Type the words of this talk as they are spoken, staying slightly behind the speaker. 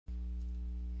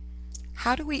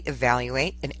How do we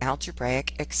evaluate an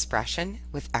algebraic expression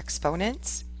with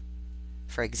exponents?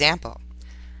 For example,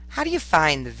 how do you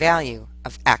find the value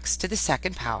of x to the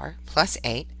second power plus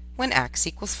 8 when x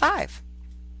equals 5?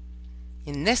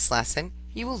 In this lesson,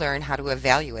 you will learn how to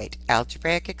evaluate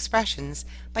algebraic expressions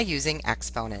by using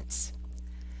exponents.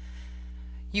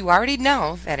 You already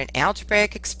know that an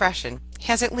algebraic expression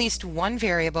has at least one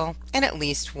variable and at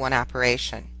least one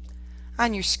operation.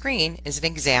 On your screen is an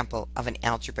example of an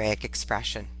algebraic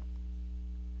expression.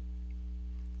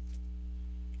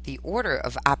 The order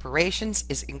of operations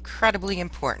is incredibly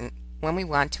important when we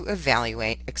want to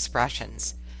evaluate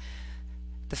expressions.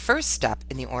 The first step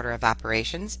in the order of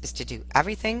operations is to do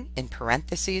everything in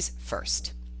parentheses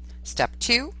first. Step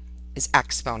 2 is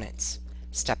exponents.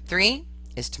 Step 3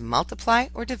 is to multiply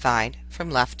or divide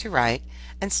from left to right,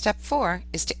 and step 4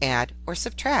 is to add or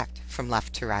subtract from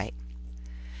left to right.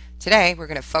 Today we're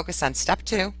going to focus on step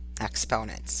 2,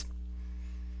 exponents.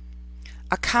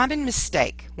 A common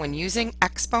mistake when using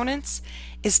exponents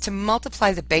is to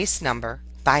multiply the base number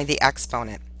by the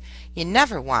exponent. You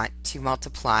never want to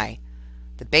multiply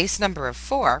the base number of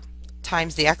 4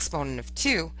 times the exponent of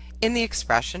 2 in the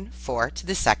expression 4 to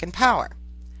the second power.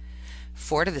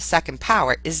 4 to the second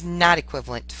power is not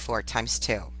equivalent to 4 times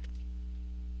 2.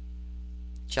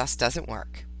 Just doesn't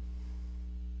work.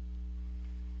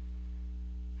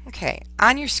 Okay,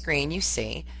 on your screen you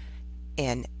see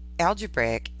an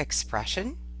algebraic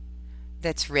expression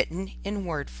that's written in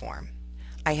word form.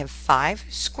 I have 5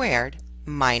 squared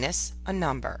minus a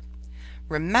number.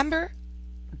 Remember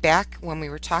back when we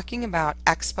were talking about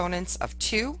exponents of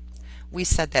 2, we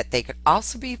said that they could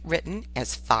also be written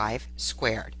as 5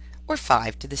 squared, or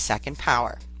 5 to the second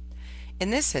power. In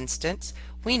this instance,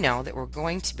 we know that we're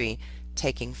going to be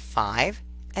taking 5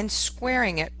 and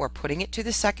squaring it, or putting it to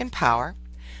the second power,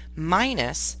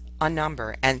 minus a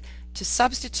number. And to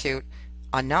substitute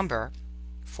a number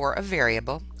for a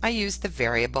variable, I use the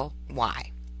variable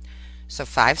y. So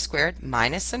 5 squared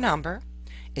minus a number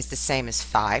is the same as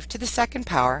 5 to the second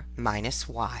power minus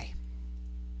y.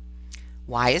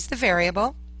 Y is the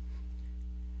variable.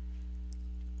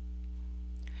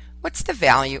 What's the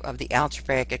value of the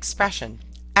algebraic expression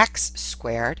x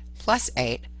squared plus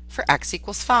 8 for x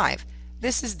equals 5?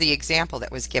 This is the example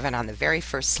that was given on the very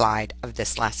first slide of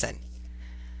this lesson.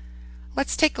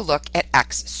 Let's take a look at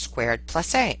x squared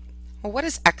plus 8. Well, what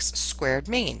does x squared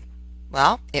mean?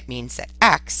 Well, it means that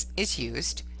x is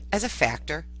used as a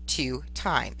factor 2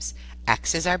 times.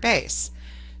 X is our base.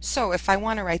 So if I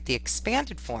want to write the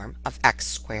expanded form of x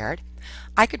squared,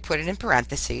 I could put it in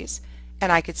parentheses,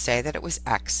 and I could say that it was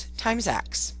x times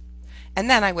x. And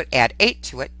then I would add 8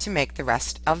 to it to make the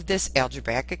rest of this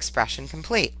algebraic expression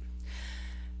complete.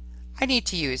 I need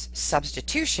to use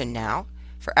substitution now.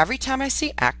 For every time I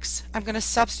see x, I'm going to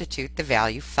substitute the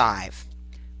value 5.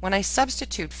 When I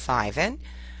substitute 5 in,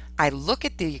 I look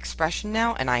at the expression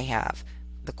now and I have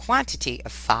the quantity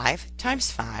of 5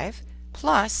 times 5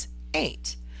 plus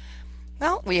 8.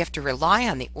 Well, we have to rely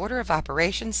on the order of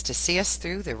operations to see us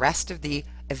through the rest of the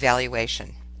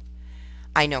evaluation.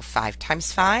 I know 5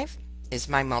 times 5 is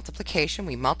my multiplication.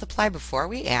 We multiply before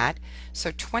we add,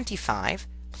 so 25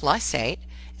 plus 8,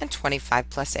 and 25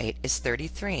 plus 8 is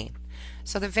 33.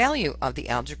 So the value of the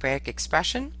algebraic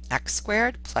expression x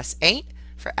squared plus 8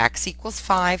 for x equals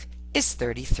 5 is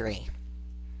 33.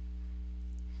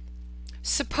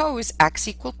 Suppose x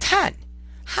equals 10.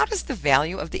 How does the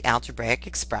value of the algebraic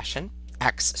expression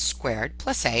x squared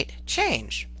plus 8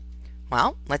 change?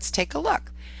 Well, let's take a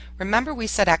look. Remember we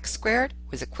said x squared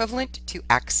was equivalent to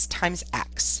x times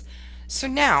x. So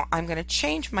now I'm going to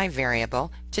change my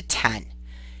variable to 10.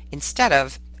 Instead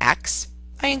of x,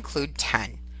 I include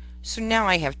 10. So now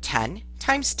I have 10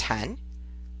 times 10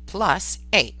 plus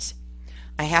 8.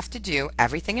 I have to do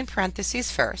everything in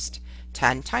parentheses first.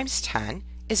 10 times 10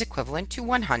 is equivalent to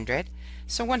 100,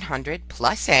 so 100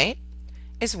 plus 8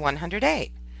 is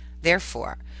 108.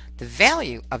 Therefore, the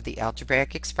value of the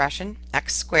algebraic expression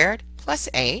x squared plus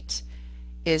 8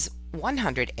 is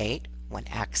 108 when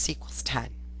x equals 10.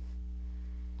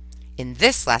 In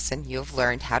this lesson, you have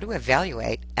learned how to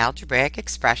evaluate algebraic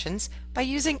expressions by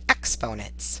using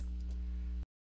exponents.